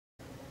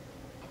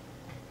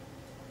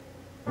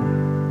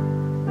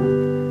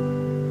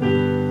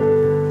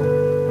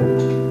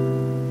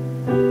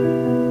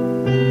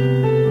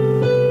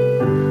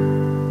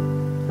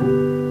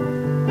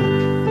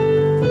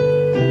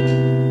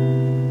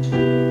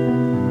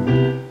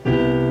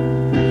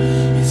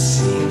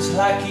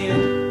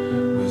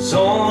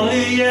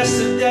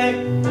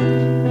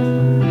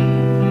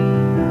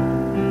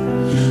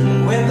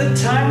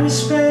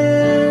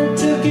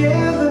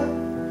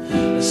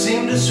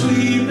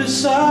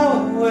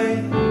away.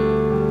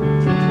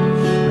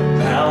 The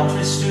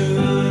boundary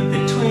stood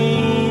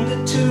between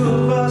the two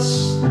of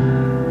us.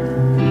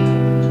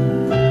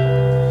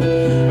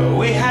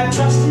 We had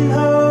trust and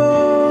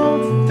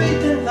hope,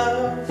 faith and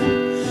love,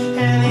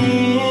 and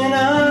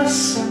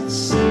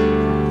innocence.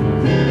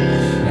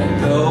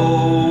 And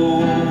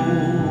though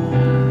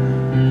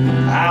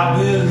I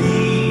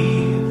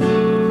believe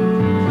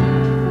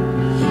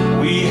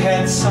we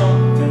had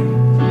something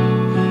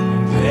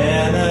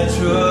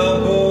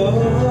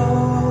impenetrable,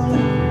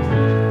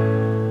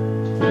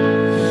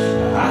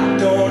 I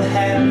don't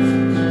have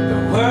the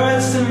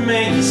words to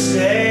make you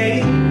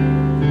stay,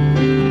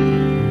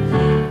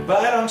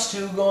 but I'm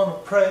still gonna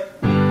pray.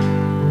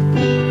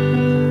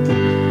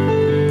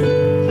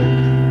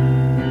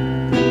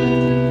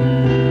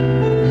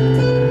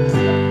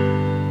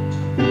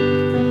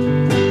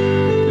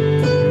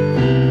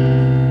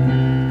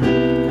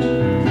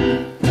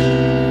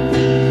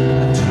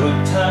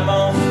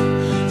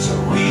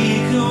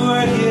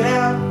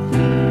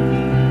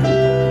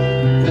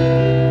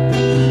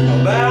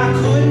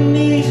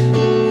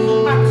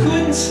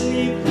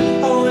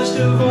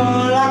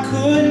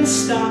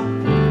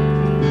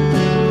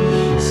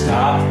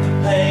 Stop the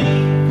pain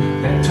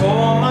that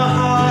tore my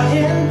heart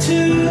in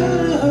two.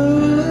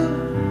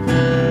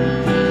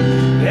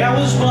 There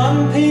was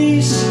one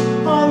piece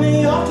on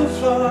the altar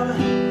floor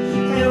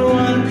and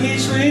one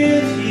piece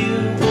with you.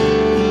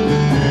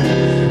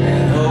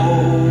 And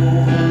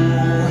oh,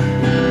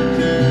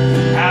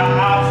 how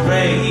I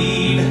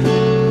prayed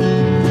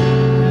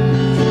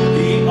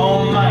the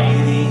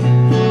Almighty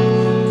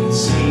could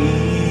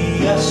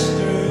see us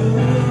through.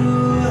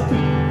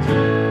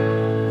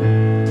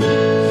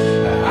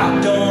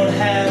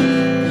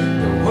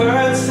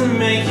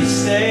 Make you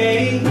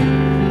stay,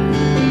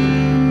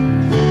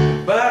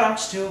 but I'm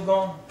still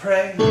gonna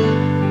pray.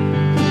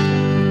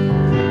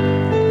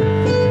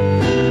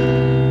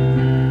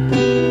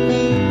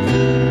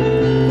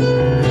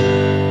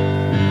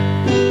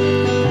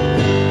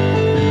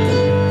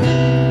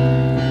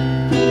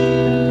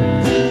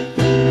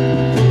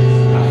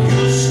 I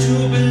used to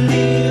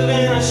believe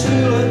in a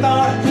school of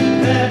thought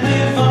that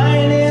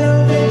divine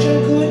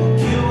intervention couldn't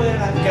cure what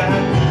I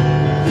got,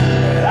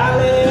 but I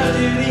left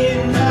it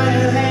in my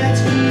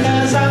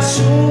hands. I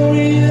soon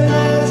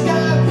realized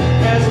God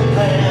has a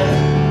plan,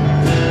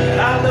 and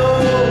I know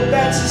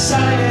that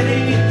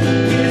society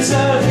gets a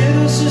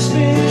little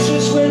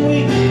suspicious when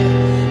we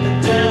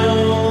get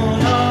down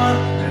on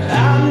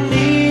our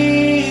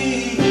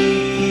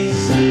knees.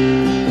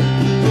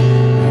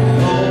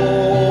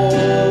 Oh,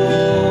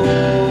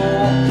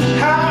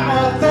 how I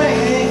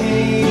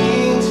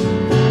thank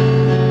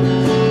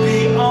the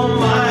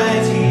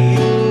Almighty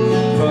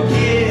for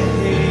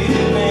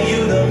giving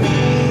you to me.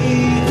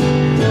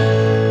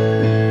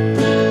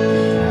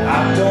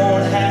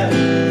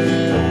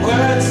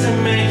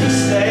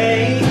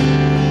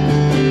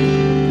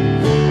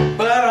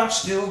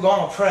 Still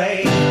gonna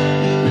pray.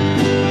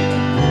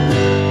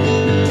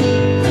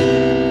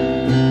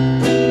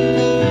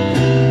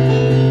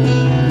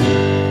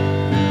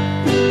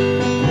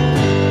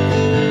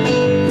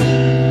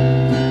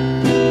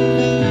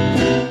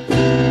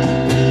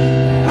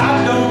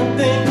 I don't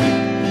think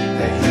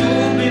that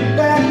you'll be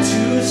back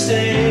to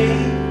stay,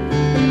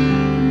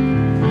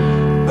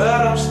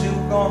 but I'm still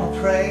gonna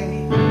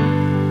pray.